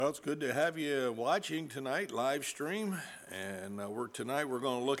Well, it's good to have you watching tonight, live stream. And tonight we're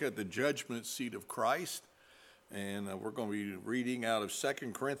going to look at the judgment seat of Christ. And we're going to be reading out of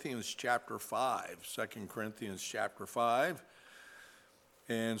 2 Corinthians chapter 5. 2 Corinthians chapter 5.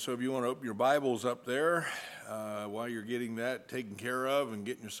 And so if you want to open your Bibles up there while you're getting that taken care of and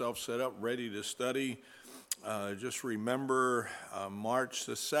getting yourself set up, ready to study, just remember March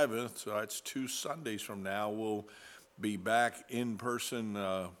the 7th, so that's 2 Sundays from now, we'll be back in person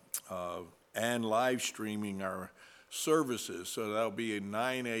and live streaming our services. So that'll be at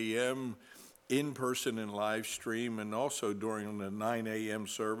 9 a.m. in person and live stream. And also during the 9 a.m.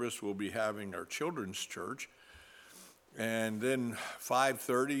 service, we'll be having our children's church. And then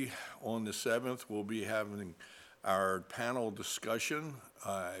 5:30 on the 7th, we'll be having our panel discussion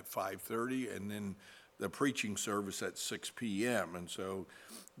at 5:30, and then the preaching service at 6 p.m. And so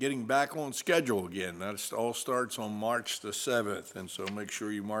getting back on schedule again. That all starts on March the 7th, and so make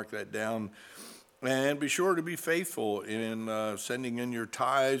sure you mark that down. And be sure to be faithful in sending in your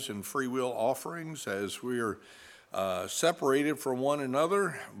tithes and free will offerings as we're separated from one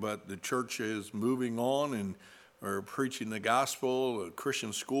another, but the church is moving on and we're preaching the gospel,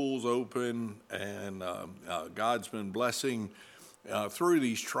 Christian schools open, and God's been blessing through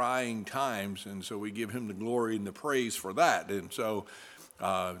these trying times, and so we give him the glory and the praise for that. And so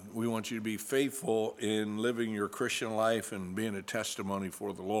we want you to be faithful in living your Christian life and being a testimony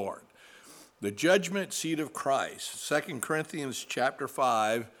for the Lord. The judgment seat of Christ, 2 Corinthians chapter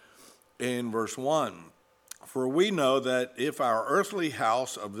 5 in verse 1. For we know that if our earthly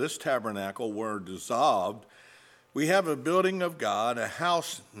house of this tabernacle were dissolved, we have a building of God, a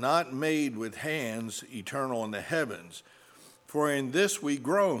house not made with hands, eternal in the heavens. For in this we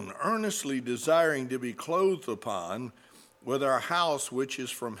groan, earnestly desiring to be clothed upon with our house which is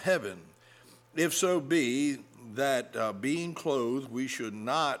from heaven. If so be that being clothed we should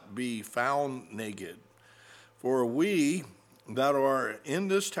not be found naked. For we that are in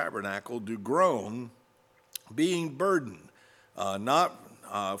this tabernacle do groan, being burdened, not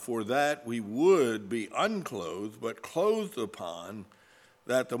for that we would be unclothed, but clothed upon,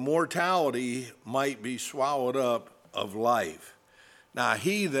 that the mortality might be swallowed up of life. Now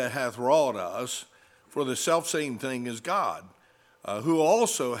he that hath wrought us, for the selfsame thing is God, who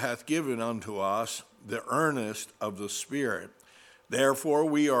also hath given unto us the earnest of the Spirit. Therefore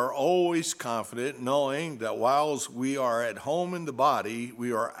we are always confident, knowing that whiles we are at home in the body,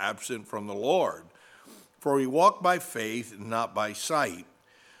 we are absent from the Lord. For we walk by faith, and not by sight.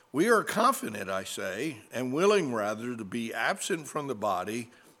 We are confident, I say, and willing rather to be absent from the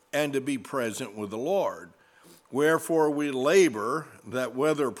body and to be present with the Lord. Wherefore we labor, that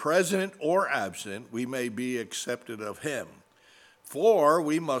whether present or absent, we may be accepted of him. For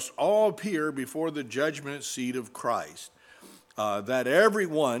we must all appear before the judgment seat of Christ, that every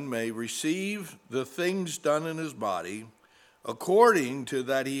one may receive the things done in his body, according to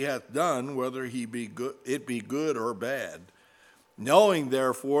that he hath done, whether it be good or bad. Knowing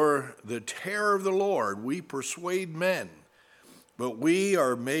therefore the terror of the Lord, we persuade men. But we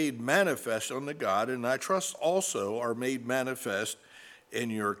are made manifest unto God, and I trust also are made manifest in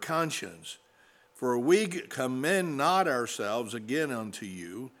your conscience. For we commend not ourselves again unto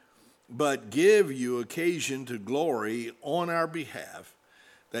you, but give you occasion to glory on our behalf,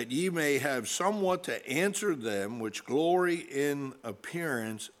 that ye may have somewhat to answer them which glory in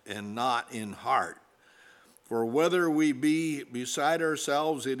appearance and not in heart. For whether we be beside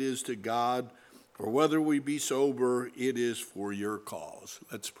ourselves, it is to God, or whether we be sober, it is for your cause.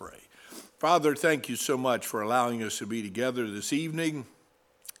 Let's pray. Father, thank you so much for allowing us to be together this evening.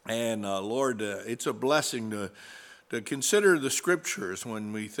 And Lord, it's a blessing to consider the scriptures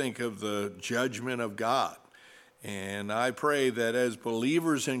when we think of the judgment of God. And I pray that as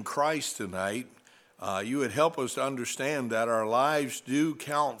believers in Christ tonight, you would help us to understand that our lives do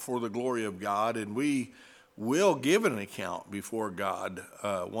count for the glory of God, and we will give an account before God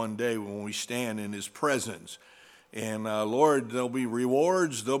one day when we stand in his presence. And Lord, there'll be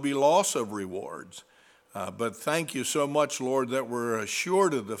rewards, there'll be loss of rewards. But thank you so much, Lord, that we're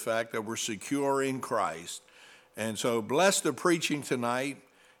assured of the fact that we're secure in Christ. And so bless the preaching tonight.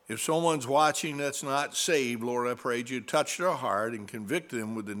 If someone's watching that's not saved, Lord, I pray you touch their heart and convict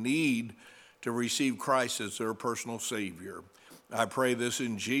them with the need to receive Christ as their personal Savior. I pray this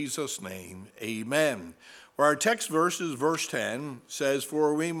in Jesus' name, amen. For our text verses, verse 10 says,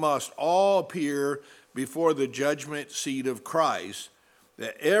 For we must all appear before the judgment seat of Christ,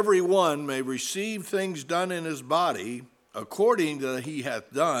 that every one may receive things done in his body according to that he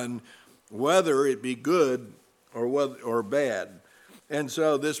hath done, whether it be good or bad. And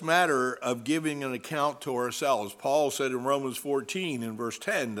so this matter of giving an account to ourselves, Paul said in Romans 14 in verse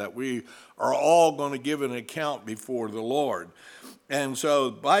 10 that we are all going to give an account before the Lord. And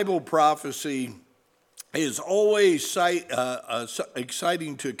so Bible prophecy is always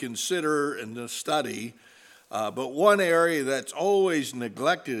exciting to consider and to study. But one area that's always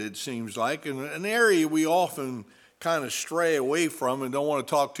neglected, it seems like, and an area we often kind of stray away from and don't want to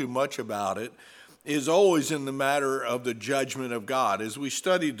talk too much about it, is always in the matter of the judgment of God. As we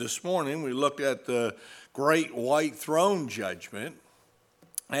studied this morning, we looked at the great white throne judgment,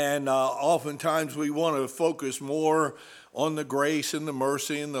 and oftentimes we want to focus more on the grace and the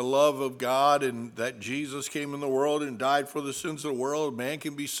mercy and the love of God, and that Jesus came in the world and died for the sins of the world. Man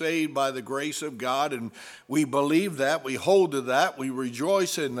can be saved by the grace of God, and we believe that, we hold to that, we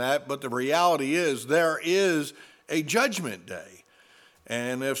rejoice in that, but the reality is there is a judgment day.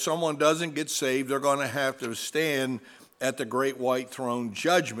 And if someone doesn't get saved, they're going to have to stand at the great white throne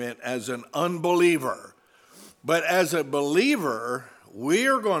judgment as an unbeliever. But as a believer,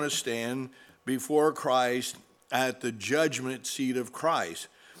 we're going to stand before Christ at the judgment seat of Christ.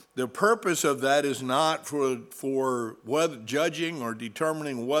 The purpose of that is not for whether judging or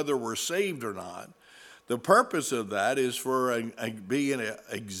determining whether we're saved or not. The purpose of that is for being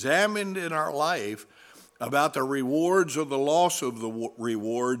examined in our life about the rewards or the loss of the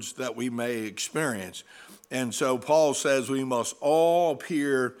rewards that we may experience. And so Paul says we must all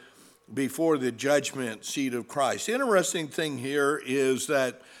appear before the judgment seat of Christ. The interesting thing here is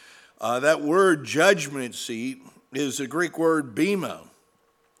that that word judgment seat is the Greek word bema.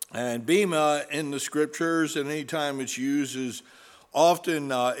 And bema in the scriptures, and anytime it's used, is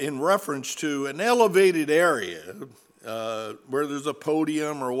often in reference to an elevated area where there's a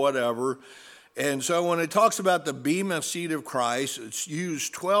podium or whatever. And so when it talks about the bema seat of Christ, it's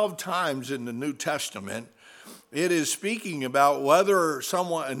used 12 times in the New Testament. It is speaking about whether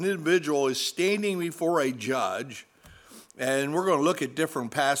an individual is standing before a judge, and we're going to look at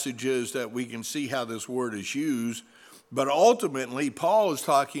different passages that we can see how this word is used. But ultimately, Paul is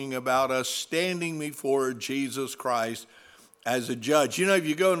talking about us standing before Jesus Christ as a judge. You know, if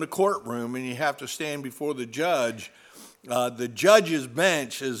you go in the courtroom and you have to stand before the judge's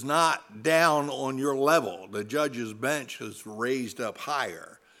bench is not down on your level. The judge's bench is raised up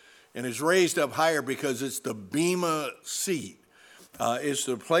higher. And it's raised up higher because it's the bema seat. It's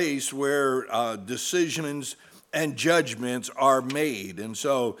the place where decisions and judgments are made. And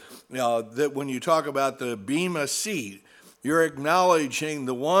so that when you talk about the bema seat, you're acknowledging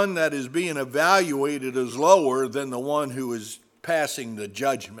the one that is being evaluated is lower than the one who is passing the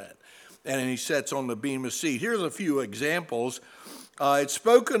judgment. And he sits on the bema seat. Here's a few examples. It's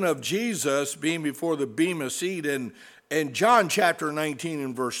spoken of Jesus being before the bema seat in John chapter 19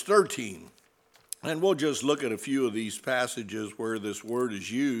 and verse 13. And we'll just look at a few of these passages where this word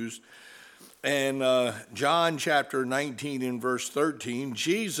is used. And John chapter 19 and verse 13,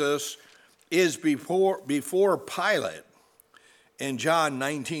 Jesus is before Pilate in John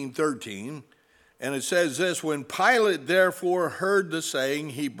 19:13. And it says this, when Pilate therefore heard the saying,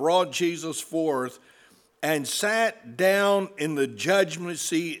 he brought Jesus forth and sat down in the judgment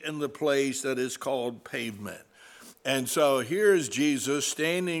seat in the place that is called Pavement. And so here's Jesus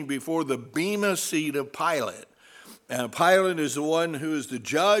standing before the bema seat of Pilate. And Pilate is the one who is the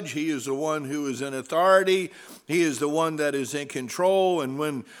judge. He is the one who is in authority. He is the one that is in control. And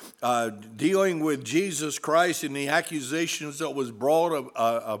when dealing with Jesus Christ and the accusations that was brought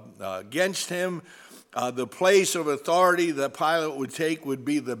against him, the place of authority that Pilate would take would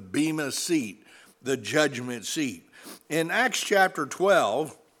be the bema seat, the judgment seat. In Acts chapter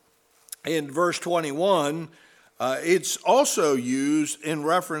 12, in verse 21, it's also used in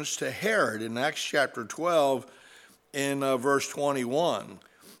reference to Herod in Acts chapter 12 in verse 21,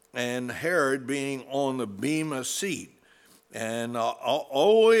 and Herod being on the bema seat. And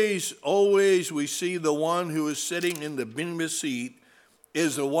always we see the one who is sitting in the bema seat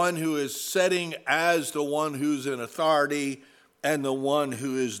is the one who is sitting as the one who's in authority and the one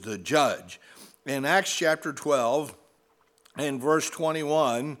who is the judge. In Acts chapter 12 and verse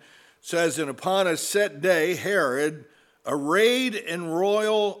 21 says, and upon a set day, Herod, arrayed in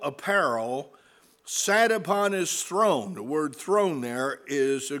royal apparel, sat upon his throne. The word throne there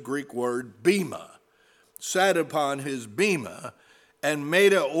is the Greek word bema. Sat upon his bema and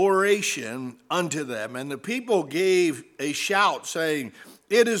made an oration unto them. And the people gave a shout saying,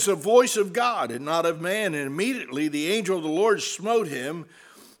 it is the voice of God and not of man. And immediately the angel of the Lord smote him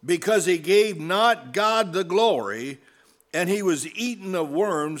because he gave not God the glory, and he was eaten of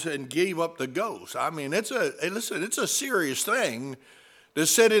worms and gave up the ghost. I mean, it's a serious thing to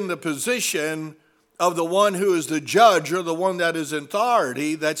sit in the position of the one who is the judge or the one that is in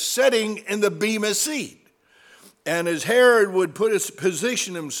authority that's sitting in the bema seat. And as Herod would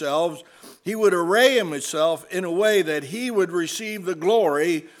position himself, he would array himself in a way that he would receive the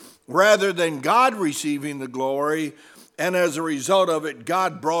glory rather than God receiving the glory. And as a result of it,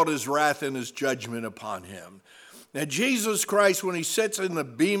 God brought his wrath and his judgment upon him. Now, Jesus Christ, when he sits in the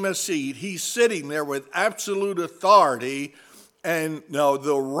bema seat, he's sitting there with absolute authority and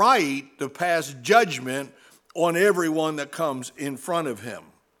the right to pass judgment on everyone that comes in front of him.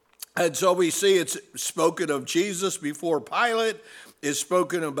 And so we see it's spoken of Jesus before Pilate. It's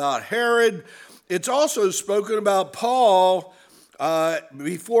spoken about Herod. It's also spoken about Paul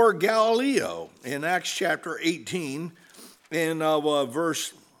before Galileo in Acts chapter 18 in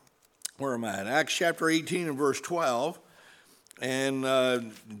Acts chapter 18 and verse 12.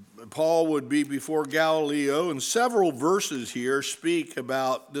 And Paul would be before Galileo, and several verses here speak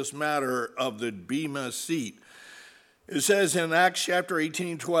about this matter of the bema seat. It says in Acts chapter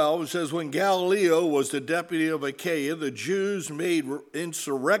 18:12, it says, when Galileo was the deputy of Achaia, the Jews made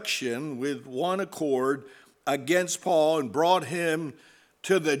insurrection with one accord against Paul and brought him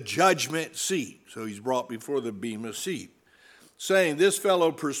to the judgment seat. So he's brought before the bema seat, saying, this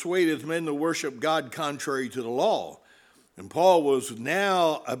fellow persuadeth men to worship God contrary to the law. And Paul was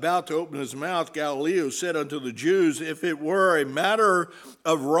now about to open his mouth. Galileo said unto the Jews, if it were a matter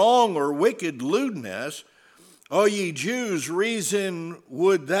of wrong or wicked lewdness, O ye Jews, reason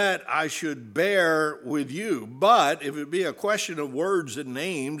would that I should bear with you. But if it be a question of words and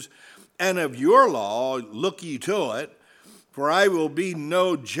names and of your law, look ye to it, for I will be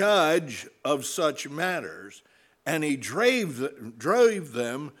no judge of such matters. And he drove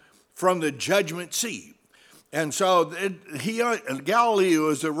them from the judgment seat. And so Galileo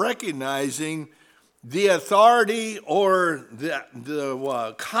is recognizing the authority or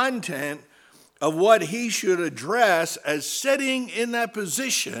the content of what he should address as sitting in that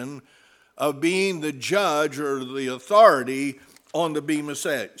position of being the judge or the authority on the bema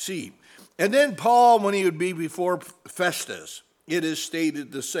seat. And then Paul, when he would be before Festus, it is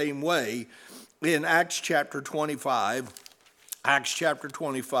stated the same way in Acts chapter 25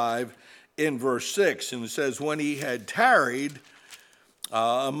 in verse 6. And it says, when he had tarried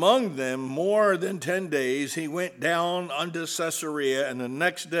among them more than 10 days, he went down unto Caesarea, and the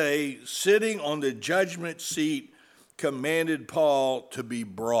next day, sitting on the judgment seat, commanded Paul to be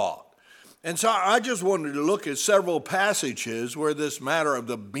brought. And so I just wanted to look at several passages where this matter of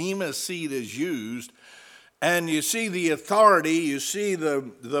the bema seat is used, and you see the authority, you see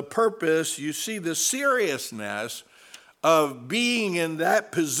the purpose, you see the seriousness of being in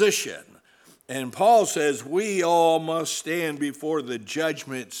that position. And Paul says we all must stand before the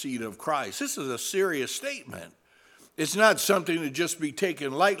judgment seat of Christ. This is a serious statement. It's not something to just be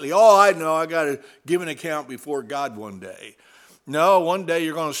taken lightly. Oh, I know, I got to give an account before God one day. No, one day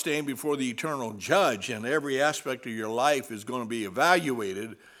you're going to stand before the eternal judge, and every aspect of your life is going to be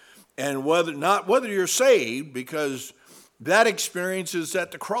evaluated. And whether you're saved, because that experience is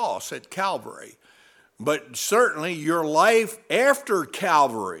at the cross, at Calvary. But certainly your life after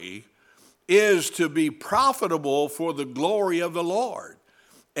Calvary is to be profitable for the glory of the Lord.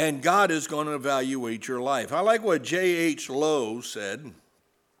 And God is going to evaluate your life. I like what J.H. Lowe said.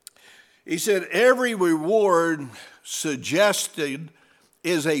 He said, every reward suggested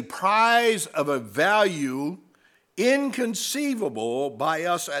is a prize of a value inconceivable by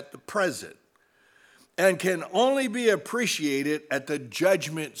us at the present and can only be appreciated at the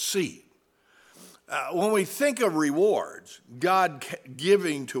judgment seat. When we think of rewards, God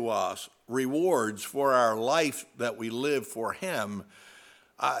giving to us rewards for our life that we live for him,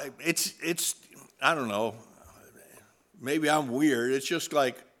 it's I don't know, maybe I'm weird. It's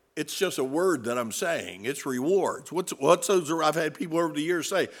just a word that I'm saying. It's rewards. What's those? I've had people over the years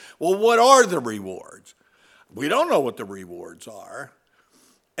say, well, what are the rewards? We don't know what the rewards are.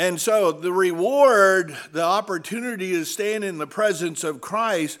 And so the reward, the opportunity to stand in the presence of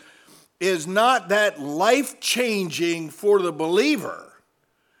Christ, is not that life-changing for the believer.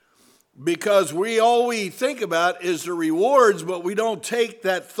 Because all we think about is the rewards, but we don't take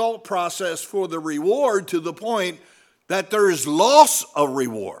that thought process for the reward to the point that there is loss of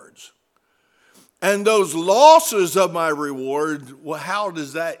rewards. And those losses of my reward, well, how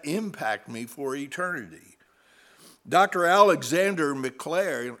does that impact me for eternity? Dr. Alexander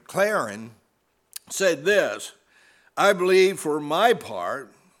McLaren said this, I believe for my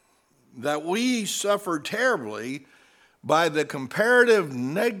part that we suffer terribly by the comparative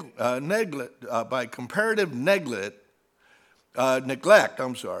neglect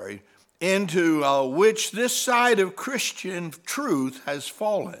into which this side of Christian truth has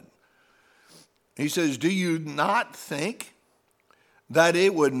fallen. He says, do you not think that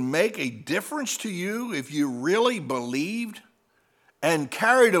it would make a difference to you if you really believed and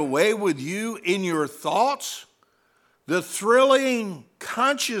carried away with you in your thoughts the thrilling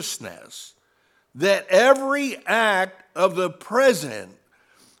consciousness that every act of the present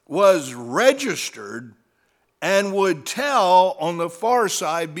was registered and would tell on the far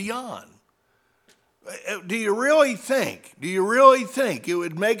side beyond? Do you really think it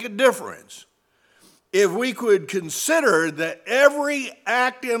would make a difference if we could consider that every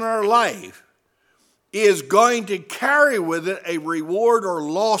act in our life is going to carry with it a reward or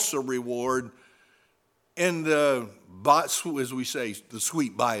loss of reward in the, as we say, the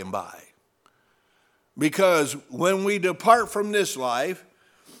sweet by and by? Because when we depart from this life,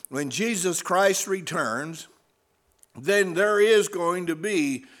 when Jesus Christ returns, then there is going to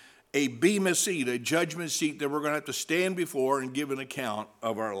be a bema seat, a judgment seat that we're going to have to stand before and give an account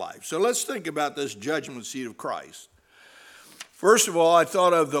of our life. So let's think about this judgment seat of Christ. First of all, I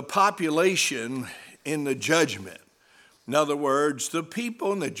thought of the population in the judgment. In other words, the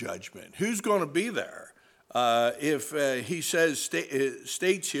people in the judgment. Who's going to be there? If he says,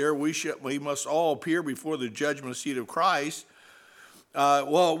 states here, we must all appear before the judgment seat of Christ.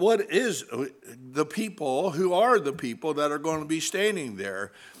 Well, what is the people? Who are the people that are going to be standing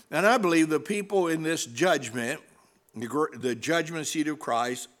there? And I believe the people in this judgment, the judgment seat of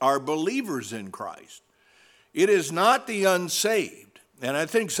Christ, are believers in Christ. It is not the unsaved. And I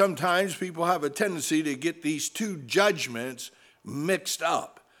think sometimes people have a tendency to get these two judgments mixed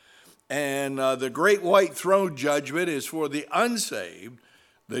up. And the great white throne judgment is for the unsaved.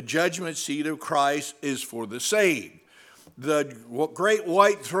 The judgment seat of Christ is for the saved. The great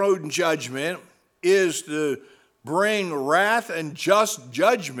white throne judgment is to bring wrath and just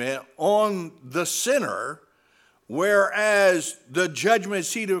judgment on the sinner, whereas the judgment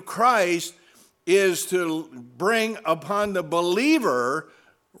seat of Christ is to bring upon the believer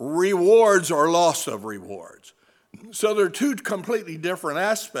rewards or loss of rewards. So there are two completely different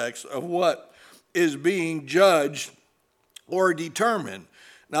aspects of what is being judged or determined.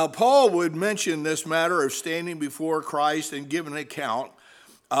 Now, Paul would mention this matter of standing before Christ and giving an account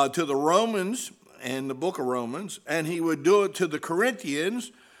to the Romans in the book of Romans, and he would do it to the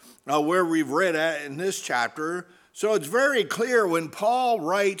Corinthians, where we've read at in this chapter. So it's very clear when Paul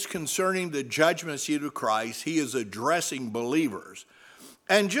writes concerning the judgment seat of Christ, he is addressing believers.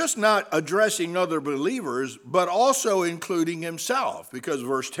 And just not addressing other believers, but also including himself. Because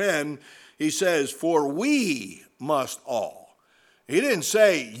verse 10, he says, for we must all. He didn't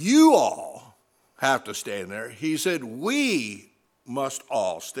say you all have to stand there. He said we must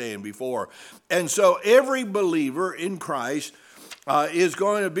all stand before. And so every believer in Christ is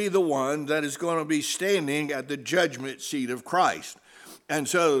going to be the one that is going to be standing at the judgment seat of Christ. And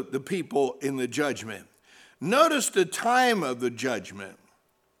so the people in the judgment. Notice the time of the judgment.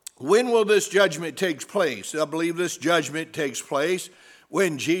 When will this judgment take place? I believe this judgment takes place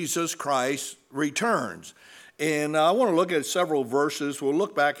when Jesus Christ returns. And I want to look at several verses. We'll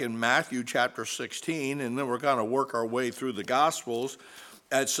look back in Matthew chapter 16, and then we're going to work our way through the Gospels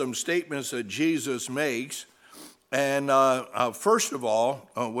at some statements that Jesus makes. And first of all,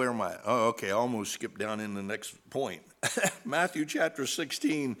 where am I? Oh, okay, I almost skipped down in the next point. Matthew chapter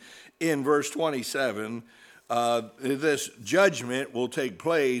 16 in verse 27, this judgment will take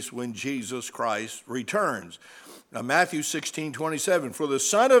place when Jesus Christ returns. Now, Matthew 16:27, for the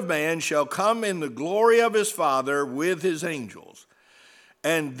Son of Man shall come in the glory of his Father with his angels,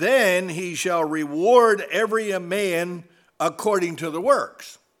 and then he shall reward every man according to the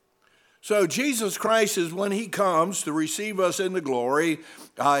works. So Jesus Christ is when he comes to receive us in the glory,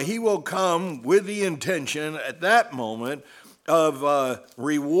 he will come with the intention at that moment of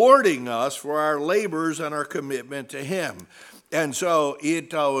rewarding us for our labors and our commitment to him. And so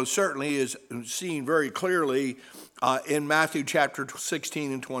it certainly is seen very clearly in Matthew chapter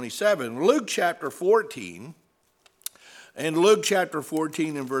 16 and 27. Luke chapter 14, and Luke chapter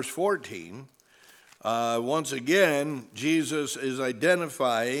 14 and verse 14, once again, Jesus is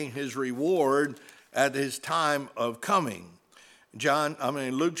identifying his reward at his time of coming.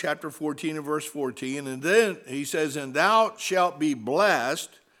 Luke chapter 14 and verse 14, and then he says, and thou shalt be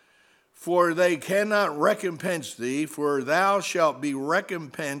blessed, for they cannot recompense thee, for thou shalt be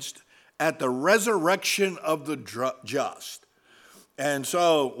recompensed at the resurrection of the just. And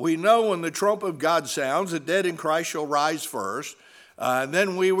so we know when the trump of God sounds, the dead in Christ shall rise first. And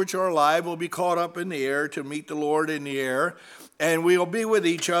then we which are alive will be caught up in the air to meet the Lord in the air. And we'll be with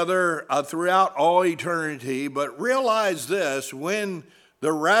each other throughout all eternity. But realize this, when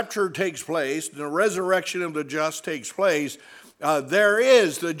the rapture takes place, the resurrection of the just takes place, there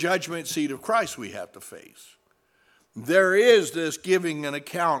is the judgment seat of Christ we have to face. There is this giving an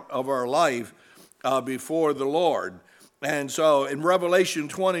account of our life before the Lord. And so in Revelation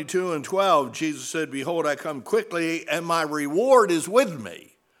 22 and 12, Jesus said, "Behold, I come quickly, and my reward is with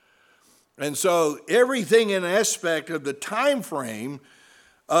me." And so everything in aspect of the time frame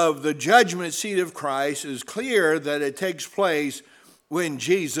of the judgment seat of Christ is clear that it takes place when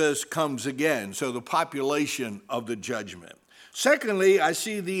Jesus comes again. So the population of the judgment. Secondly, I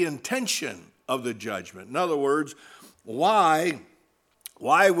see the intention of the judgment. In other words, why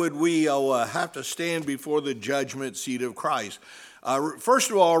would we have to stand before the judgment seat of Christ?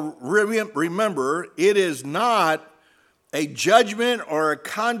 First of all, remember, it is not a judgment or a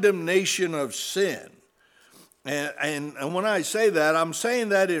condemnation of sin. And when I say that, I'm saying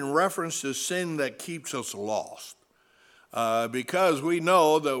that in reference to sin that keeps us lost. Because we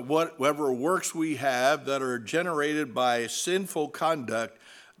know that whatever works we have that are generated by sinful conduct,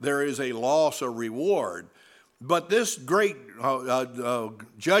 there is a loss or reward. But this great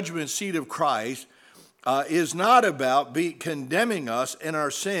judgment seat of Christ is not about condemning us in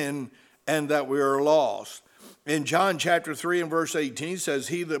our sin and that we are lost. In John chapter 3 and verse 18 says,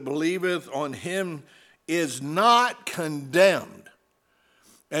 "He that believeth on him is not condemned."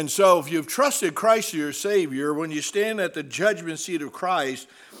 And so if you've trusted Christ as your Savior, when you stand at the judgment seat of Christ,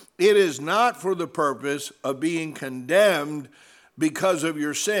 it is not for the purpose of being condemned because of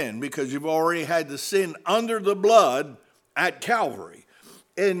your sin, because you've already had the sin under the blood at Calvary.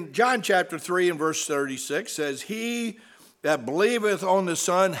 In John chapter 3 and verse 36 says, "He that believeth on the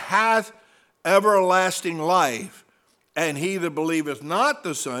Son hath everlasting life, and he that believeth not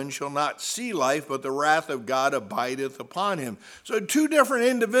the Son shall not see life, but the wrath of God abideth upon him." So two different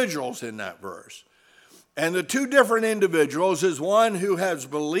individuals in that verse. And the two different individuals is one who has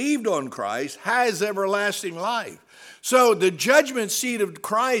believed on Christ has everlasting life. So the judgment seat of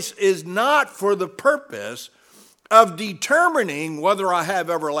Christ is not for the purpose of determining whether I have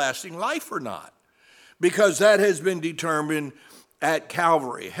everlasting life or not, because that has been determined at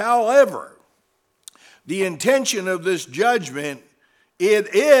Calvary. However, the intention of this judgment,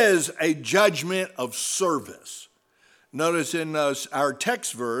 it is a judgment of service. Notice in our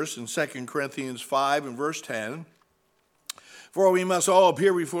text verse in 2 Corinthians 5 and verse 10, "For we must all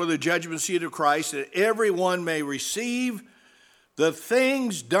appear before the judgment seat of Christ, that everyone may receive the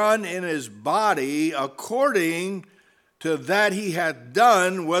things done in his body according to that he hath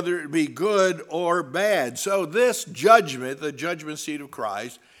done, whether it be good or bad." So this judgment, the judgment seat of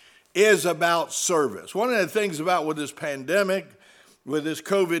Christ, is about service. One of the things about with this pandemic, with this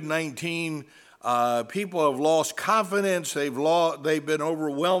COVID-19, people have lost confidence. They've been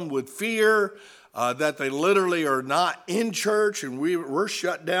overwhelmed with fear. That they literally are not in church, and we're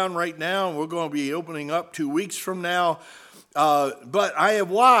shut down right now, and we're going to be opening up 2 weeks from now. But I have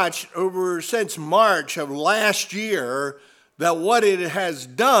watched since March of last year that what it has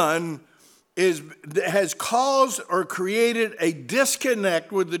done has caused or created a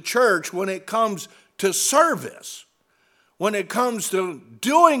disconnect with the church when it comes to service, when it comes to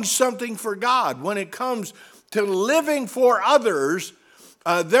doing something for God, when it comes to living for others.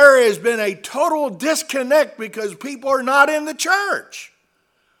 There has been a total disconnect because people are not in the church.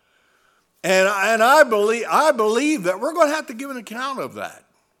 And I believe that we're going to have to give an account of that.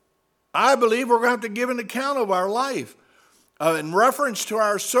 I believe we're going to have to give an account of our life in reference to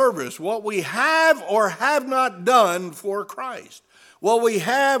our service, what we have or have not done for Christ, what we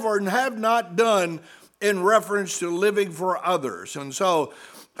have or have not done in reference to living for others. And so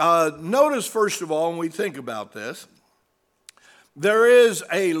notice, first of all, when we think about this, there is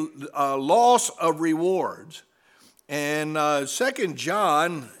a loss of rewards. And 2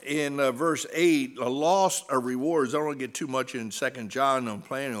 John in verse 8, a loss of rewards. I don't want to get too much in 2 John. I'm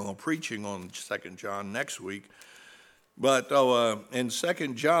planning on preaching on 2 John next week. But in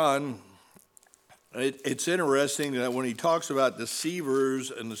 2 John, it's interesting that when he talks about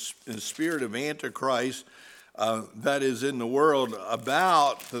deceivers and the spirit of Antichrist that is in the world,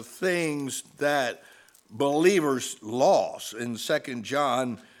 about the things that believers lost. In 2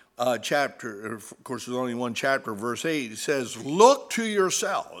 John chapter, of course there's only one chapter, verse 8, it says, "Look to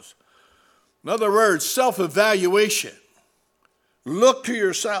yourselves." In other words, self-evaluation. Look to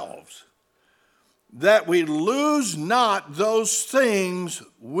yourselves, that we lose not those things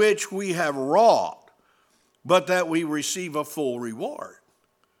which we have wrought, but that we receive a full reward.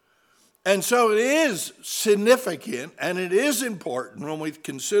 And so it is significant and it is important when we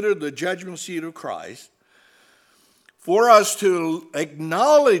consider the judgment seat of Christ for us to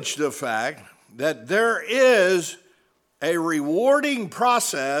acknowledge the fact that there is a rewarding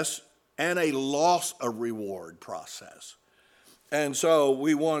process and a loss of reward process. And so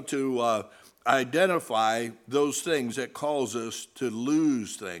we want to identify those things that cause us to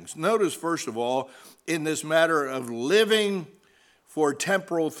lose things. Notice, first of all, in this matter of living for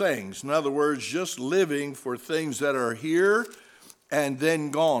temporal things. In other words, just living for things that are here and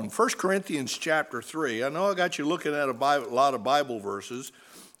then gone. 1 Corinthians chapter 3. I know I got you looking at a lot of Bible verses,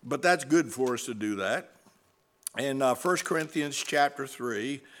 but that's good for us to do that. In 1 Corinthians chapter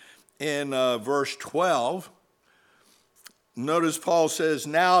 3, in verse 12, notice Paul says,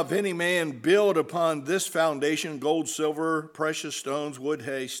 "Now if any man build upon this foundation gold, silver, precious stones, wood,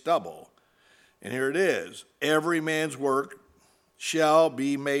 hay, stubble." And here it is. "Every man's work shall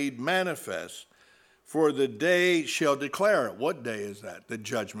be made manifest, for the day shall declare it." What day is that? The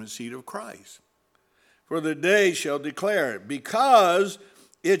judgment seat of Christ. "For the day shall declare it, because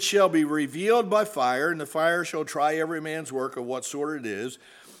it shall be revealed by fire, and the fire shall try every man's work of what sort it is.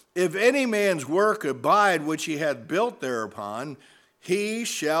 If any man's work abide which he hath built thereupon, he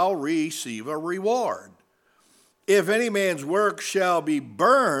shall receive a reward. If any man's work shall be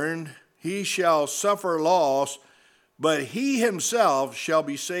burned, he shall suffer loss, but he himself shall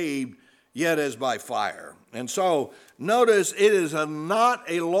be saved, yet as by fire." And so notice it is not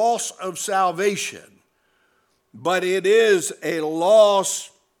a loss of salvation, but it is a loss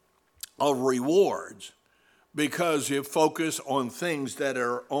of rewards, because you focus on things that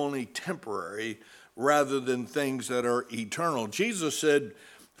are only temporary rather than things that are eternal. Jesus said,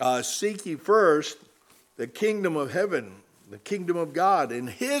 "Seek ye first the kingdom of heaven, the kingdom of God, and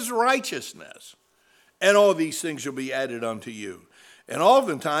his righteousness, and all these things shall be added unto you." And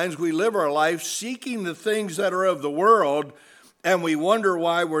oftentimes we live our life seeking the things that are of the world, and we wonder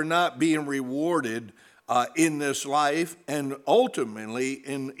why we're not being rewarded in this life and ultimately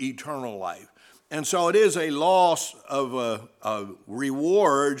in eternal life. And so it is a loss of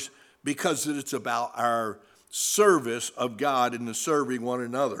rewards, because it's about our service of God and the serving one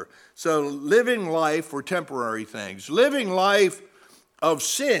another. So living life for temporary things. Living life of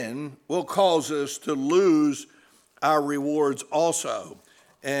sin will cause us to lose our rewards also.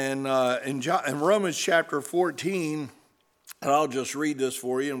 And in Romans chapter 14, and I'll just read this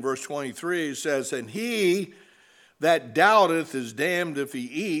for you in verse 23, it says, "And he that doubteth is damned if he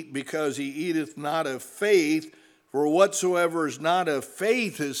eat, because he eateth not of faith, for whatsoever is not of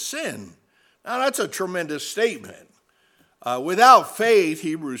faith is sin." Now that's a tremendous statement. Without faith,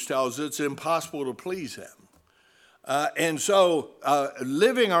 Hebrews tells us, it's impossible to please him. And so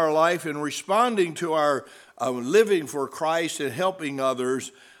living our life and responding to our living for Christ and helping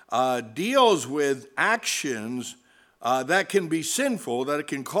others deals with actions that can be sinful, that it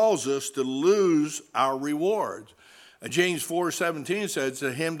can cause us to lose our rewards. James 4:17 says,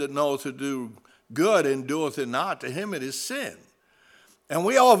 "To him that knoweth to do good and doeth it not, to him it is sin." And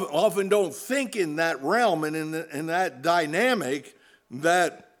we often don't think in that realm and in that dynamic,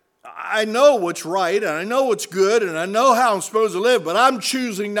 that I know what's right and I know what's good and I know how I'm supposed to live, but I'm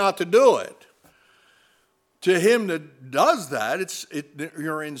choosing not to do it. To him that does that,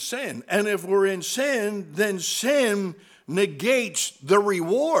 you're in sin. And if we're in sin, then sin negates the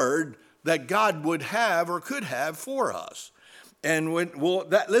reward that God would have or could have for us. And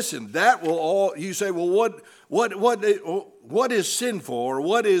that will all, you say, well, what is sinful, or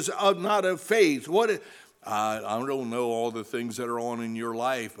what is not of faith? I don't know all the things that are on in your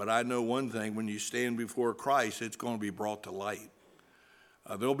life, but I know one thing: when you stand before Christ, it's going to be brought to light.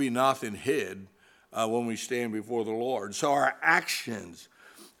 There'll be nothing hid when we stand before the Lord. So our actions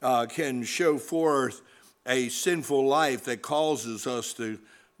can show forth a sinful life that causes us to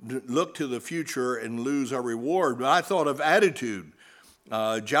look to the future and lose our reward. But I thought of attitude.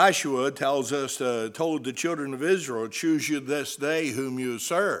 Joshua tells us, told the children of Israel, "Choose you this day whom you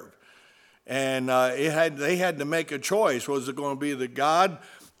serve." And they had to make a choice. Was it going to be the God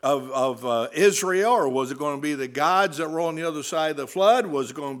of Israel, or was it going to be the gods that were on the other side of the flood? Was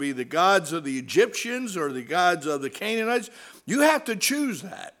it going to be the gods of the Egyptians or the gods of the Canaanites? You have to choose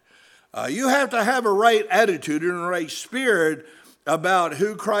that. You have to have a right attitude and a right spirit about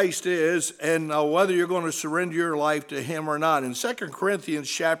who Christ is and whether you're going to surrender your life to him or not. In 2 Corinthians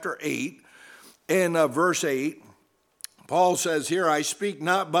chapter 8 and verse 8, Paul says here, "I speak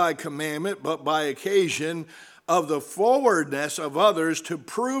not by commandment, but by occasion of the forwardness of others, to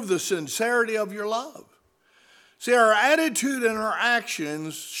prove the sincerity of your love." See, our attitude and our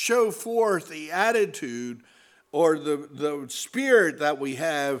actions show forth the attitude or the spirit that we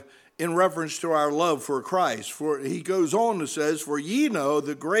have in reference to our love for Christ. For he goes on and says, "For ye know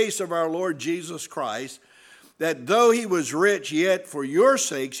the grace of our Lord Jesus Christ, that though he was rich, yet for your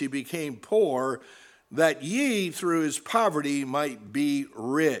sakes he became poor, that ye through his poverty might be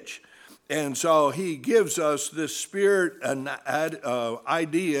rich." And so he gives us this spirit and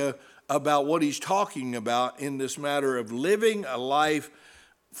idea about what he's talking about in this matter of living a life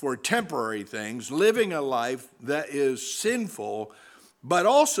for temporary things, living a life that is sinful, but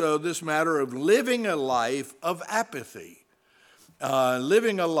also this matter of living a life of apathy.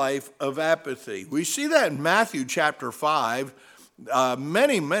 Living a life of apathy. We see that in Matthew chapter 5.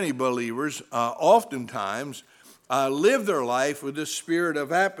 Many believers oftentimes live their life with this spirit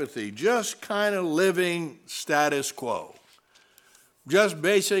of apathy, just kind of living status quo. Just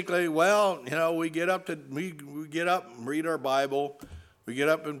basically, we get up and read our Bible. We get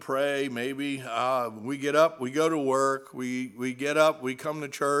up and pray, maybe. We get up, we go to work. We get up, we come to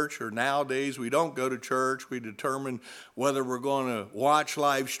church, or nowadays we don't go to church. We determine whether we're going to watch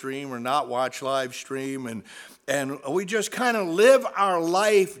live stream or not watch live stream. And we just kind of live our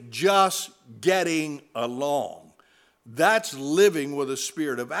life just getting along. That's living with a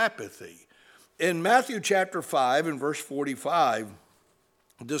spirit of apathy. In Matthew chapter 5 and verse 45,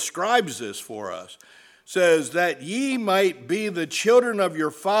 describes this for us. Says that ye might be the children of your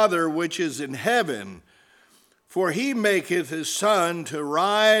Father which is in heaven, for he maketh his sun to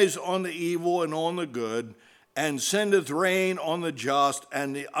rise on the evil and on the good, and sendeth rain on the just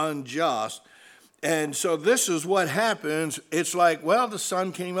and the unjust. And so this is what happens. It's like, the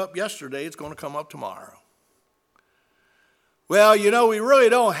sun came up yesterday, it's going to come up tomorrow. Well, we really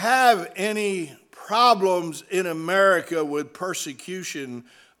don't have any problems in America with persecution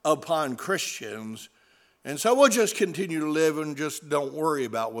upon Christians. And so we'll just continue to live and just don't worry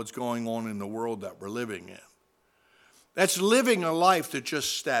about what's going on in the world that we're living in. That's living a life that's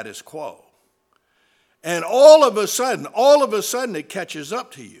just status quo. And all of a sudden it catches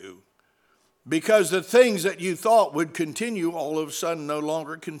up to you, because the things that you thought would continue all of a sudden no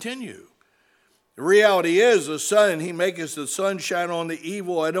longer continue. The reality is the sun, he maketh the sun shine on the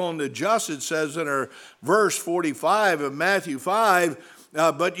evil and on the just, it says in our verse 45 of Matthew 5.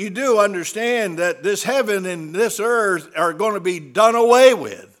 But you do understand that this heaven and this earth are going to be done away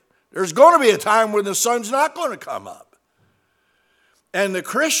with. There's going to be a time when the sun's not going to come up. And the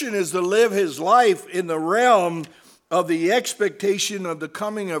Christian is to live his life in the realm of the expectation of the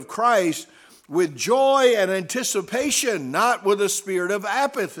coming of Christ with joy and anticipation, not with a spirit of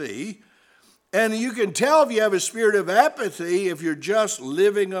apathy. And you can tell if you have a spirit of apathy if you're just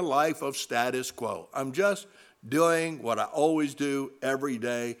living a life of status quo. I'm just doing what I always do every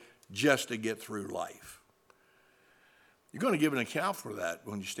day just to get through life. You're going to give an account for that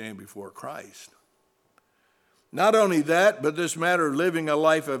when you stand before Christ. Not only that, but this matter of living a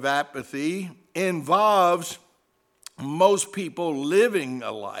life of apathy involves most people living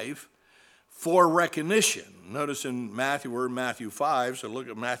a life for recognition. Notice in Matthew, we're in Matthew 5, so look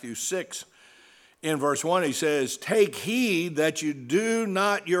at Matthew 6. In verse 1, he says, "Take heed that you do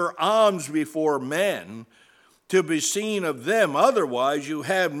not your alms before men, to be seen of them, otherwise you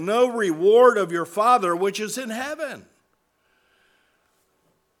have no reward of your Father which is in heaven."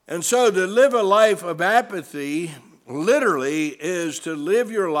 And so to live a life of apathy literally is to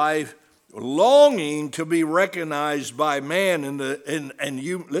live your life longing to be recognized by man. And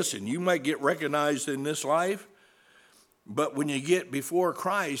you listen, you might get recognized in this life, but when you get before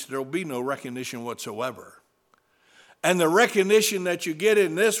Christ, there'll be no recognition whatsoever. And the recognition that you get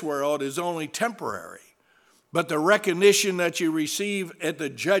in this world is only temporary. But the recognition that you receive at the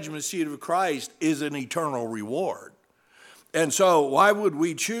judgment seat of Christ is an eternal reward. And so why would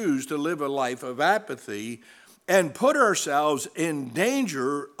we choose to live a life of apathy and put ourselves in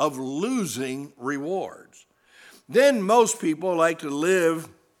danger of losing rewards? Then most people like to live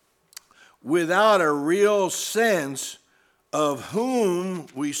without a real sense of whom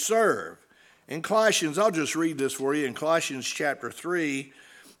we serve. In Colossians, I'll just read this for you. In Colossians chapter 3,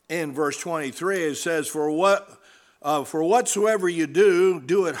 in verse 23, it says, For whatsoever you do,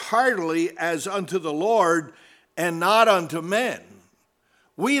 do it heartily as unto the Lord and not unto men.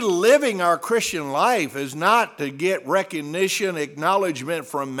 We living our Christian life is not to get recognition, acknowledgement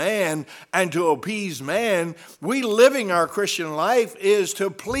from man and to appease man. We living our Christian life is to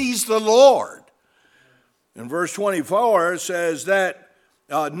please the Lord. In verse 24, it says that,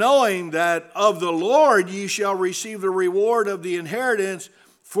 knowing that of the Lord ye shall receive the reward of the inheritance,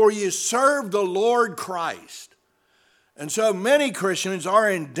 for you serve the Lord Christ. And so many Christians are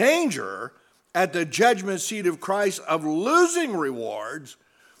in danger at the judgment seat of Christ of losing rewards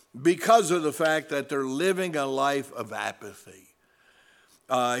because of the fact that they're living a life of apathy.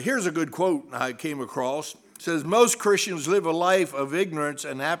 Here's a good quote I came across. It says, most Christians live a life of ignorance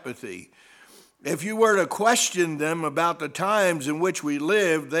and apathy. If you were to question them about the times in which we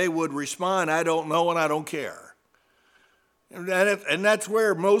live, they would respond, I don't know and I don't care. And that's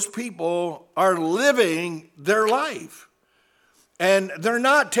where most people are living their life. And they're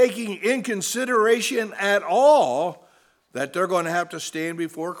not taking in consideration at all that they're going to have to stand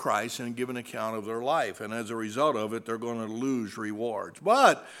before Christ and give an account of their life. And as a result of it, they're going to lose rewards.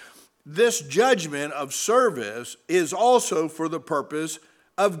 But this judgment of service is also for the purpose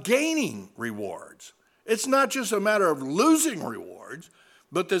of gaining rewards. It's not just a matter of losing rewards,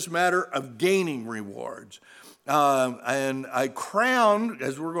 but this matter of gaining rewards. And a crown,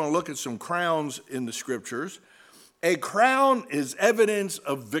 as we're going to look at some crowns in the scriptures, a crown is evidence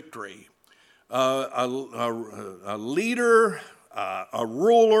of victory. A leader, a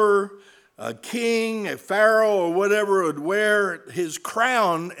ruler, a king, a pharaoh, or whatever would wear his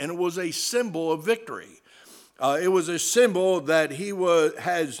crown, and it was a symbol of victory. It was a symbol that he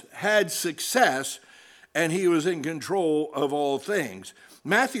has had success, and he was in control of all things.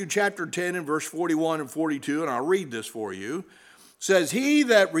 Matthew chapter 10 and verse 41 and 42, and I'll read this for you, says, "He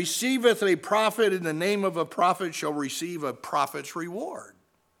that receiveth a prophet in the name of a prophet shall receive a prophet's reward.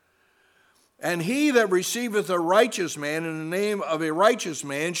 And he that receiveth a righteous man in the name of a righteous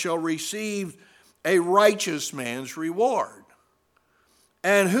man shall receive a righteous man's reward.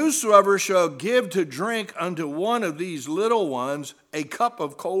 And whosoever shall give to drink unto one of these little ones a cup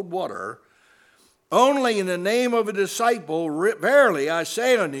of cold water, only in the name of a disciple, verily I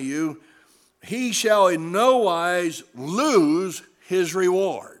say unto you, he shall in no wise lose his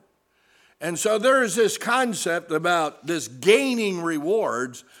reward." And so there is this concept about this gaining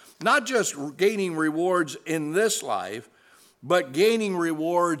rewards, not just gaining rewards in this life, but gaining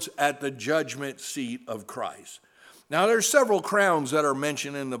rewards at the judgment seat of Christ. Now, there's several crowns that are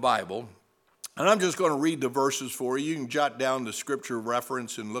mentioned in the Bible, and I'm just going to read the verses for you. You can jot down the scripture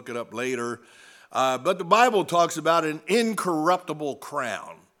reference and look it up later. But the Bible talks about an incorruptible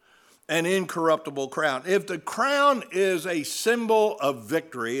crown. An incorruptible crown. If the crown is a symbol of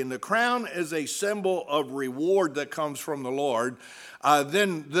victory and the crown is a symbol of reward that comes from the Lord,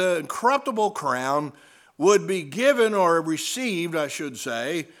 then the incorruptible crown would be given or received, I should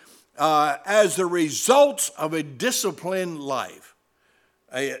say, as the results of a disciplined life.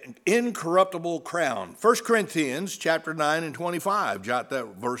 An incorruptible crown. 1 Corinthians chapter 9 and 25. Jot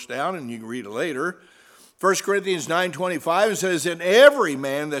that verse down and you can read it later. 1 Corinthians 9:25 says, "And every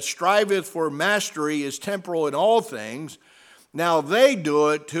man that striveth for mastery is temporal in all things. Now they do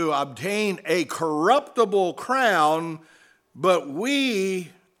it to obtain a corruptible crown, but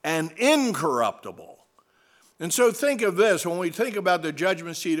we an incorruptible." And so think of this, when we think about the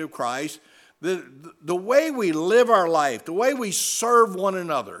judgment seat of Christ, the way we live our life, the way we serve one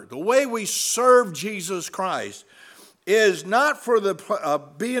another, the way we serve Jesus Christ is not for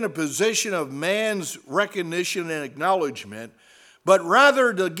be in a position of man's recognition and acknowledgement, but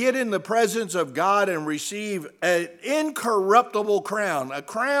rather to get in the presence of God and receive an incorruptible crown. A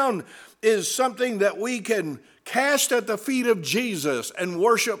crown is something that we can cast at the feet of Jesus and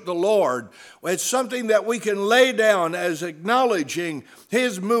worship the Lord. It's something that we can lay down as acknowledging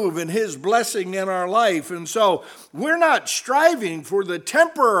his move and his blessing in our life. And so we're not striving for the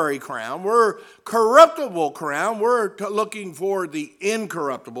temporary crown. We're corruptible crown. We're looking for the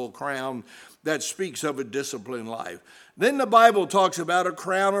incorruptible crown that speaks of a disciplined life. Then the Bible talks about a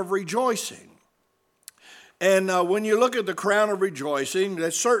crown of rejoicing. And when you look at the crown of rejoicing,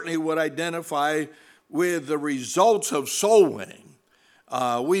 that certainly would identify with the results of soul winning.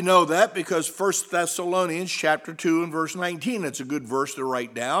 We know that because 1 Thessalonians chapter 2 and verse 19, it's a good verse to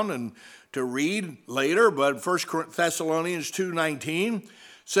write down and to read later, but 1 Thessalonians 2:19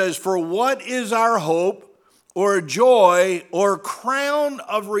 says, "For what is our hope or joy or crown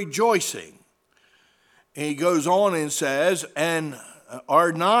of rejoicing?" And he goes on and says, "And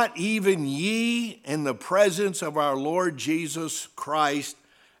are not even ye in the presence of our Lord Jesus Christ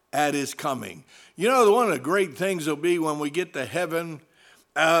at his coming?" You know, one of the great things will be when we get to heaven,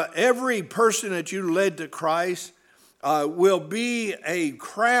 every person that you led to Christ will be a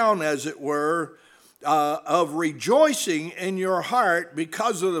crown, as it were, of rejoicing in your heart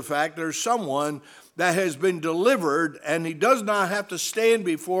because of the fact there's someone that has been delivered and he does not have to stand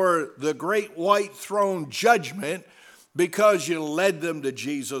before the great white throne judgment because you led them to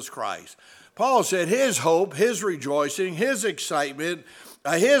Jesus Christ. Paul said his hope, his rejoicing, his excitement,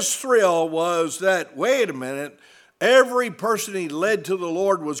 his thrill was that, wait a minute, every person he led to the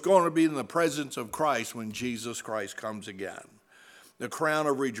Lord was going to be in the presence of Christ when Jesus Christ comes again. The crown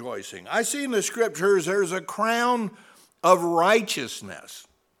of rejoicing. I see in the scriptures there's a crown of righteousness.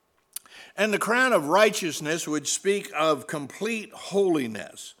 And the crown of righteousness would speak of complete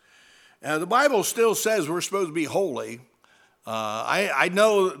holiness. Now, the Bible still says we're supposed to be holy, I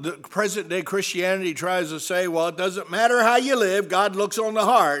know the present day Christianity tries to say, well, it doesn't matter how you live, God looks on the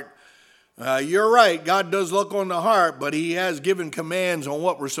heart. You're right, God does look on the heart, but he has given commands on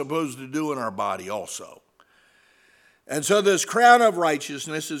what we're supposed to do in our body also. And so this crown of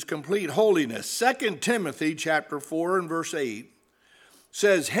righteousness is complete holiness. 2 Timothy chapter 4 and verse 8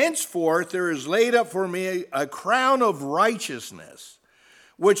 says, henceforth there is laid up for me a crown of righteousness,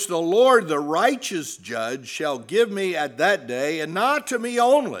 which the Lord, the righteous judge, shall give me at that day, and not to me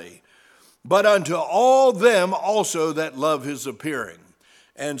only, but unto all them also that love his appearing.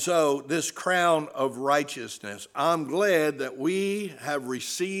 And so this crown of righteousness, I'm glad that we have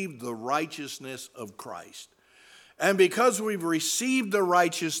received the righteousness of Christ. And because we've received the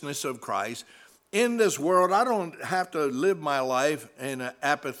righteousness of Christ, in this world, I don't have to live my life in an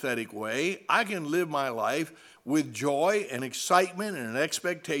apathetic way. I can live my life with joy and excitement and an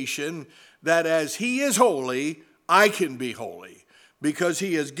expectation that as he is holy, I can be holy because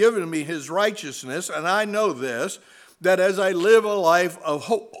he has given me his righteousness. And I know this, that as I live a life of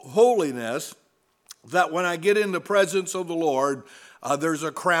holiness, that when I get in the presence of the Lord, there's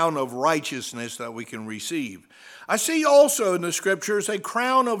a crown of righteousness that we can receive. I see also in the scriptures a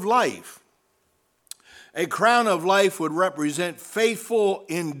crown of life. A crown of life would represent faithful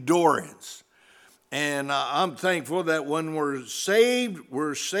endurance. And I'm thankful that when we're saved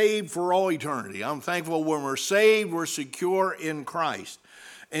for all eternity. I'm thankful when we're saved, we're secure in Christ.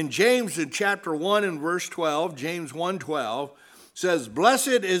 And James in chapter 1 and verse 12, James 1:12, says, blessed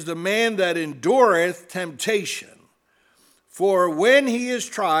is the man that endureth temptation, for when he is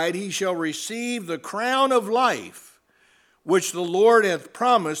tried, he shall receive the crown of life, which the Lord hath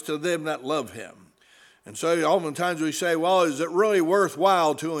promised to them that love him. And so oftentimes we say, well, is it really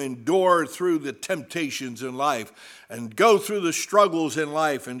worthwhile to endure through the temptations in life and go through the struggles in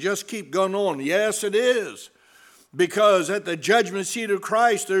life and just keep going on? Yes, it is. Because at the judgment seat of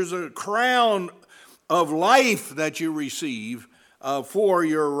Christ, there's a crown of life that you receive for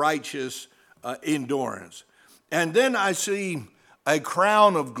your righteous endurance. And then I see a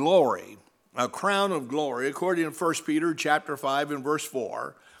crown of glory, according to 1 Peter chapter 5 and verse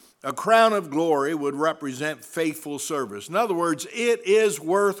 4. A crown of glory would represent faithful service. In other words, it is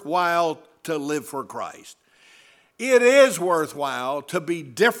worthwhile to live for Christ. It is worthwhile to be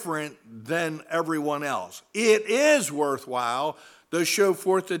different than everyone else. It is worthwhile to show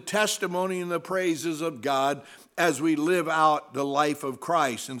forth the testimony and the praises of God as we live out the life of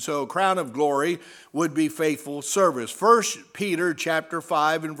Christ. And so a crown of glory would be faithful service. 1 Peter chapter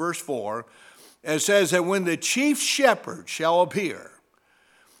 5 and verse 4, it says that when the chief shepherd shall appear,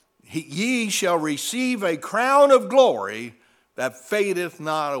 ye shall receive a crown of glory that fadeth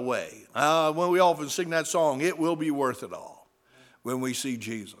not away. When we often sing that song, it will be worth it all when we see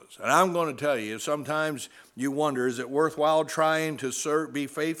Jesus. And I'm going to tell you, sometimes you wonder, is it worthwhile trying to be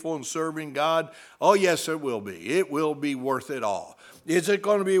faithful in serving God? Oh, yes, it will be. It will be worth it all. Is it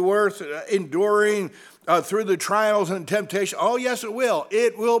going to be worth enduring through the trials and temptation? Oh, yes, it will.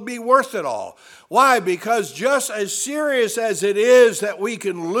 It will be worth it all. Why? Because just as serious as it is that we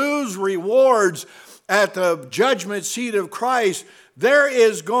can lose rewards at the judgment seat of Christ, there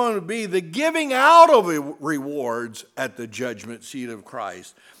is going to be the giving out of rewards at the judgment seat of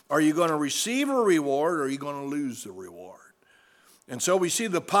Christ. Are you going to receive a reward or are you going to lose the reward? And so we see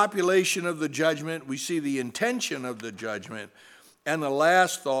the population of the judgment, we see the intention of the judgment, and the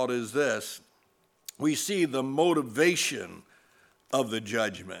last thought is this: we see the motivation of the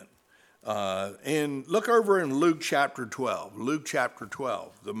judgment. And look over in Luke chapter 12. Luke chapter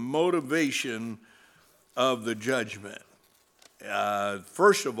 12, the motivation of the judgment.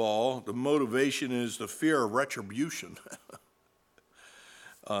 First of all, the motivation is the fear of retribution.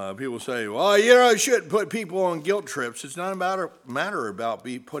 People say, well, I shouldn't put people on guilt trips. It's not a matter about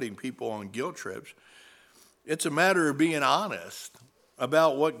putting people on guilt trips. It's a matter of being honest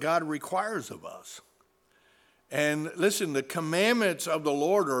about what God requires of us. And listen, the commandments of the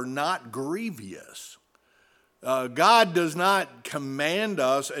Lord are not grievous. God does not command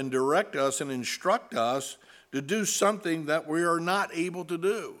us and direct us and instruct us to do something that we are not able to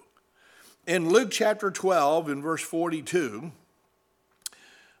do. In Luke chapter 12, in verse 42,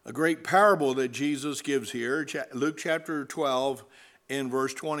 a great parable that Jesus gives here, Luke chapter 12, in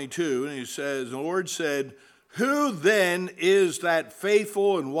verse 22, and he says, the Lord said, who then is that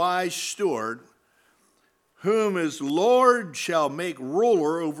faithful and wise steward, whom his Lord shall make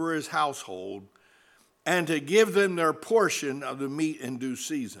ruler over his household, and to give them their portion of the meat in due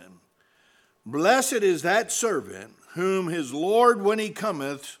season? Blessed is that servant whom his Lord, when he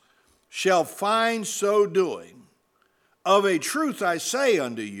cometh, shall find so doing. Of a truth I say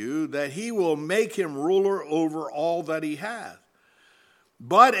unto you, that he will make him ruler over all that he hath.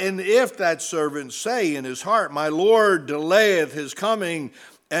 But and if that servant say in his heart, my Lord delayeth his coming,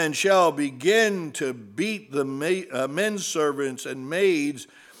 and shall begin to beat the men servants and maids,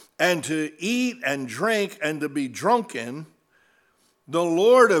 and to eat and drink, and to be drunken, the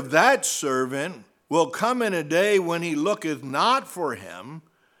Lord of that servant will come in a day when he looketh not for him,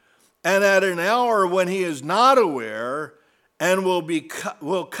 and at an hour when he is not aware, and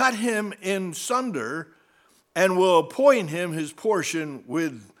will cut him in sunder, and will appoint him his portion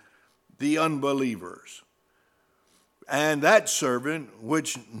with the unbelievers. And that servant,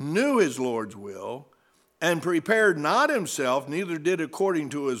 which knew his Lord's will, and prepared not himself, neither did according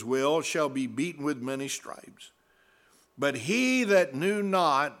to his will, shall be beaten with many stripes. But he that knew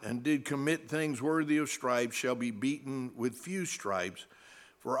not, and did commit things worthy of stripes, shall be beaten with few stripes.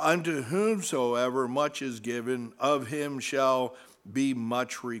 For unto whomsoever much is given, of him shall be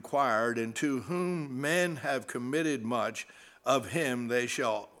much required, and to whom men have committed much, of him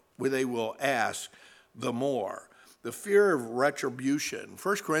they will ask the more. The fear of retribution.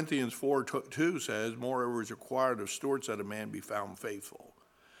 1 Corinthians 4:2 says, moreover is required of stewards that a man be found faithful.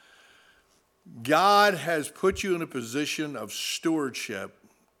 God has put you in a position of stewardship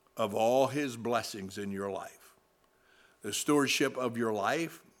of all his blessings in your life. The stewardship of your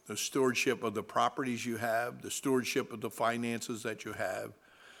life, the stewardship of the properties you have, the stewardship of the finances that you have,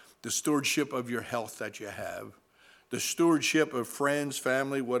 the stewardship of your health that you have, the stewardship of friends,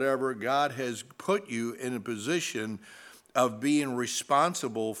 family, whatever. God has put you in a position of being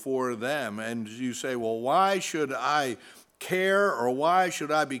responsible for them. And you say, well, why should I care, or why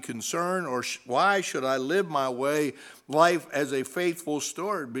should I be concerned, or why should I live my life as a faithful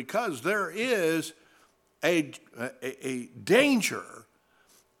steward? Because there is a danger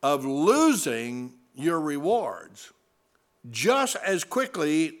of losing your rewards just as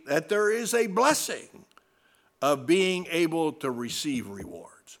quickly that there is a blessing of being able to receive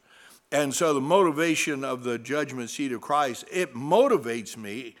rewards. And so the motivation of the judgment seat of Christ, it motivates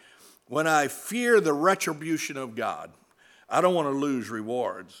me when I fear the retribution of God. I don't want to lose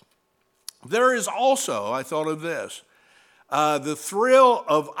rewards. There is also, I thought of this, the thrill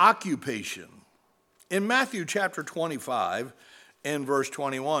of occupation. In Matthew chapter 25 and verse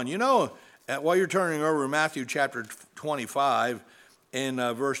 21, you know, while you're turning over Matthew chapter 25 and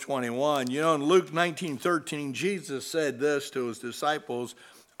verse 21, you know, in Luke 19:13, Jesus said this to his disciples,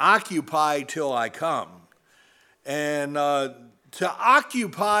 occupy till I come. And to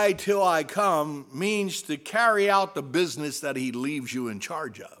occupy till I come means to carry out the business that he leaves you in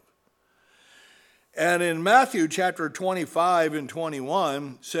charge of. And in Matthew chapter 25 and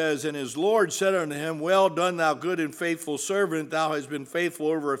 21 says, and his Lord said unto him, well done, thou good and faithful servant. Thou hast been faithful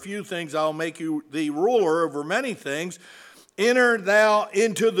over a few things. I will make thee ruler over many things. Enter thou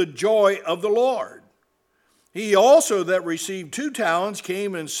into the joy of the Lord. He also that received 2 talents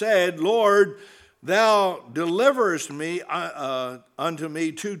came and said, Lord, thou deliverest me unto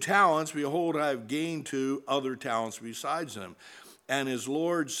me 2 talents. Behold, I have gained 2 other talents besides them. And his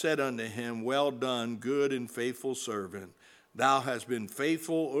Lord said unto him, well done, good and faithful servant. Thou hast been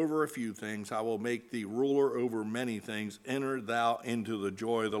faithful over a few things. I will make thee ruler over many things. Enter thou into the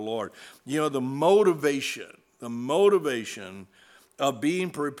joy of the Lord. You know, the motivation of being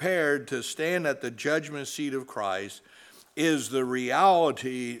prepared to stand at the judgment seat of Christ is the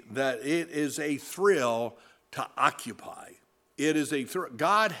reality that it is a thrill to occupy. It is a thrill.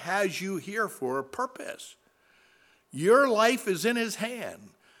 God has you here for a purpose. Your life is in his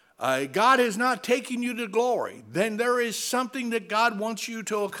hand. God has not taken you to glory. Then there is something that God wants you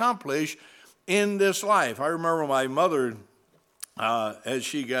to accomplish in this life. I remember my mother, as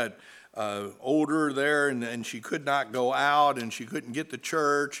she got older there, and she could not go out, and she couldn't get to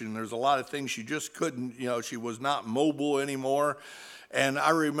church, and there's a lot of things she just couldn't, she was not mobile anymore. And I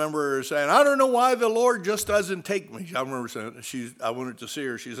remember her saying, I don't know why the Lord just doesn't take me. I remember saying, I wanted to see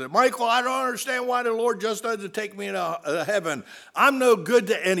her. She said, Michael, I don't understand why the Lord just doesn't take me to heaven. I'm no good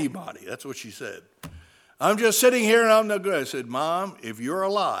to anybody. That's what she said. I'm just sitting here and I'm no good. I said, Mom, if you're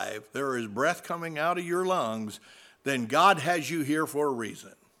alive, there is breath coming out of your lungs, then God has you here for a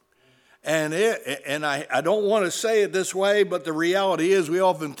reason. And I don't want to say it this way, but the reality is we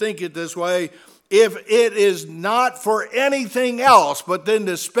often think it this way. If it is not for anything else, but then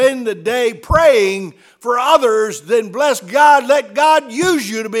to spend the day praying for others, then bless God, let God use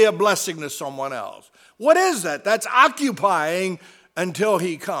you to be a blessing to someone else. What is that? That's occupying until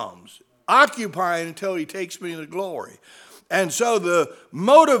he comes. Occupying until he takes me to glory. And so the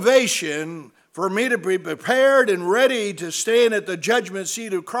motivation for me to be prepared and ready to stand at the judgment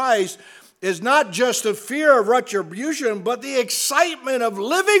seat of Christ is not just the fear of retribution, but the excitement of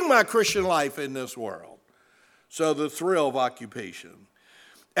living my Christian life in this world. So the thrill of occupation.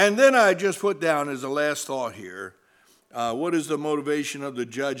 And then I just put down as a last thought here, what is the motivation of the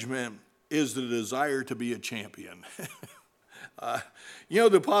judgment? Is the desire to be a champion.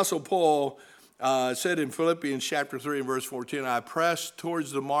 The Apostle Paul said in Philippians chapter 3 and verse 14, I press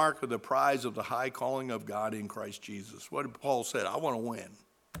towards the mark of the prize of the high calling of God in Christ Jesus. What did Paul say? I want to win.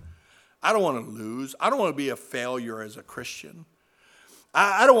 I don't want to lose. I don't want to be a failure as a Christian.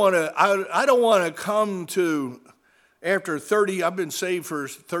 I don't want to come to, after 30, I've been saved for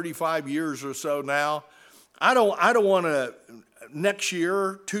 35 years or so now. I don't want to, next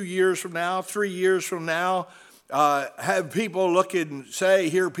year, 2 years from now, 3 years from now, have people look and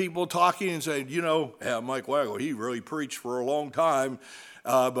hear people talking and say, Mike Waggle, he really preached for a long time,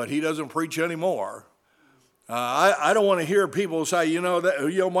 but he doesn't preach anymore. I don't want to hear people say,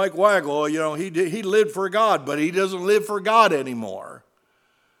 Mike Waggle, he lived for God, but he doesn't live for God anymore.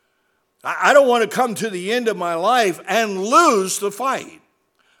 I don't want to come to the end of my life and lose the fight.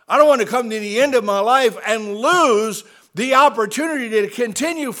 I don't want to come to the end of my life and lose the opportunity to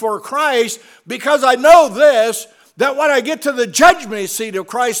continue for Christ, because I know this, that when I get to the judgment seat of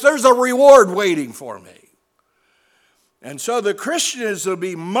Christ, there's a reward waiting for me. And so the Christian is to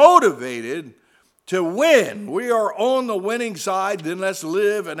be motivated to win. We are on the winning side, then let's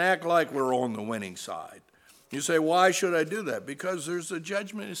live and act like we're on the winning side. You say, why should I do that? Because there's the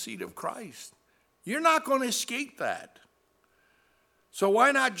judgment seat of Christ. You're not going to escape that. So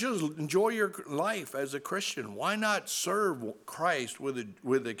why not just enjoy your life as a Christian? Why not serve Christ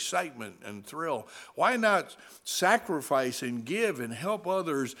with excitement and thrill? Why not sacrifice and give and help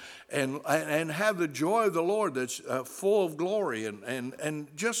others and have the joy of the Lord that's full of glory and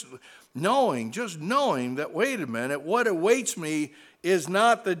just knowing that, wait a minute, what awaits me is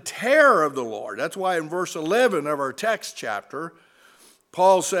not the terror of the Lord. That's why in verse 11 of our text chapter,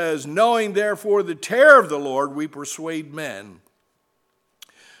 Paul says, knowing therefore the terror of the Lord, we persuade men.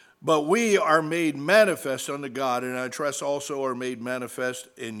 But we are made manifest unto God, and I trust also are made manifest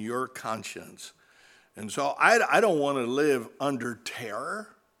in your conscience. And so I don't want to live under terror.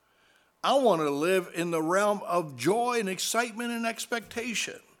 I want to live in the realm of joy and excitement and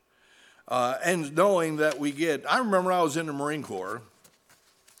expectation. And knowing that I remember I was in the Marine Corps,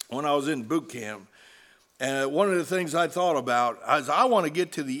 when I was in boot camp, and one of the things I thought about is I want to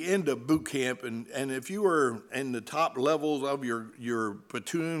get to the end of boot camp, and if you were in the top levels of your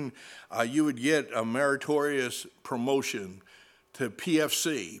platoon, you would get a meritorious promotion to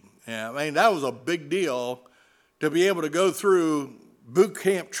PFC. And I mean, that was a big deal to be able to go through boot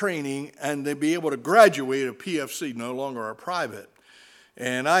camp training and to be able to graduate a PFC, no longer a private.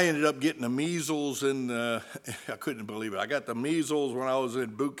 And I ended up getting the measles, and I couldn't believe it. I got the measles when I was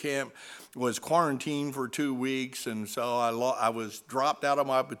in boot camp, was quarantined for 2 weeks, and so I was dropped out of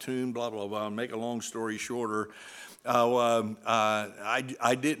my platoon, blah, blah, blah. Make a long story shorter,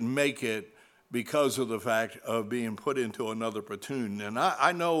 I didn't make it because of the fact of being put into another platoon. And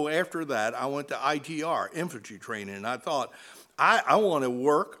I know after that, I went to ITR, infantry training, and I thought, I want to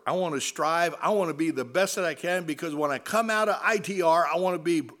work, I want to strive, I want to be the best that I can, because when I come out of ITR, I want to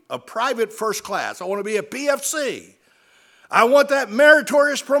be a private first class. I want to be a PFC. I want that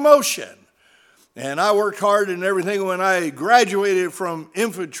meritorious promotion. And I worked hard and everything. When I graduated from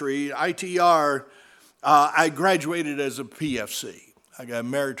infantry, ITR, I graduated as a PFC. I got a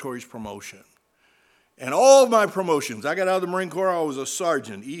meritorious promotion. And all of my promotions, I got out of the Marine Corps, I was a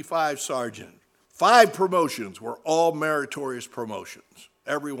sergeant, E5 sergeant. 5 promotions were all meritorious promotions,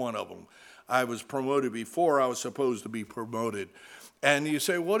 every one of them. I was promoted before I was supposed to be promoted. And you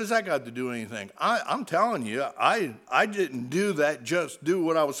say, what does that got to do with anything? I'm telling you, I didn't do that, just do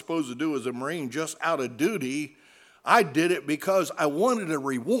what I was supposed to do as a Marine just out of duty. I did it because I wanted a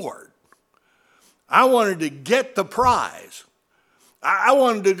reward. I wanted to get the prize. I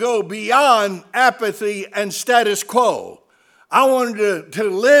wanted to go beyond apathy and status quo. I wanted to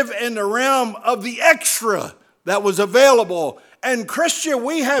live in the realm of the extra that was available. And Christian,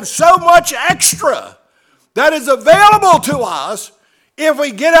 we have so much extra that is available to us if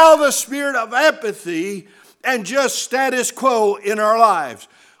we get out of the spirit of apathy and just status quo in our lives.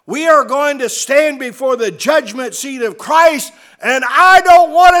 We are going to stand before the judgment seat of Christ, and I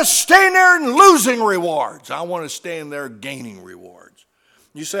don't want to stand there and losing rewards. I want to stand there gaining rewards.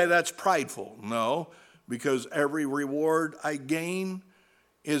 You say that's prideful. No. Because every reward I gain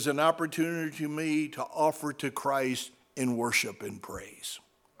is an opportunity to me to offer to Christ in worship and praise.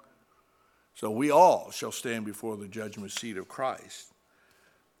 So we all shall stand before the judgment seat of Christ.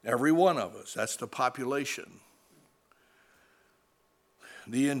 Every one of us. That's the population.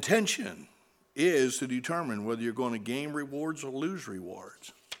 the intention is to determine whether you're going to gain rewards or lose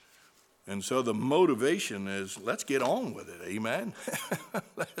rewards. And so the motivation is, let's get on with it, amen?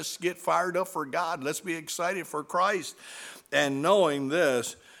 Let's get fired up for God. Let's be excited for Christ. And knowing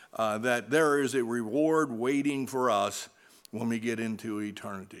this, that there is a reward waiting for us when we get into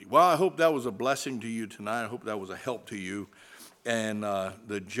eternity. Well, I hope that was a blessing to you tonight. I hope that was a help to you. And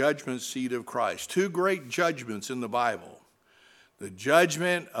the judgment seat of Christ. Two great judgments in the Bible. The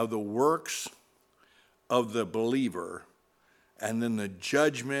judgment of the works of the believer, and then the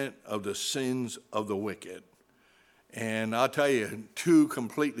judgment of the sins of the wicked. And I'll tell you, two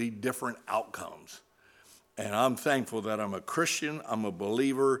completely different outcomes. And I'm thankful that I'm a Christian, I'm a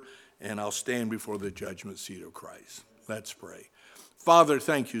believer, and I'll stand before the judgment seat of Christ. Let's pray. Father,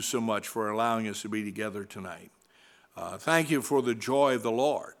 thank you so much for allowing us to be together tonight. Thank you for the joy of the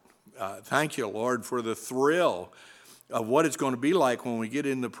Lord. Thank you, Lord, for the thrill of what it's going to be like when we get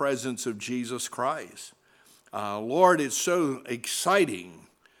in the presence of Jesus Christ. Lord, it's so exciting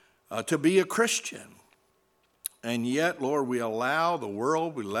to be a Christian. And yet, Lord, we allow the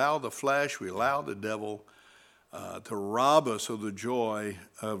world, we allow the flesh, we allow the devil to rob us of the joy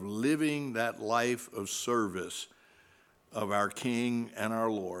of living that life of service of our King and our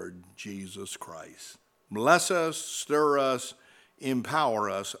Lord, Jesus Christ. Bless us, stir us, empower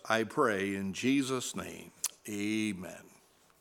us, I pray in Jesus' name. Amen.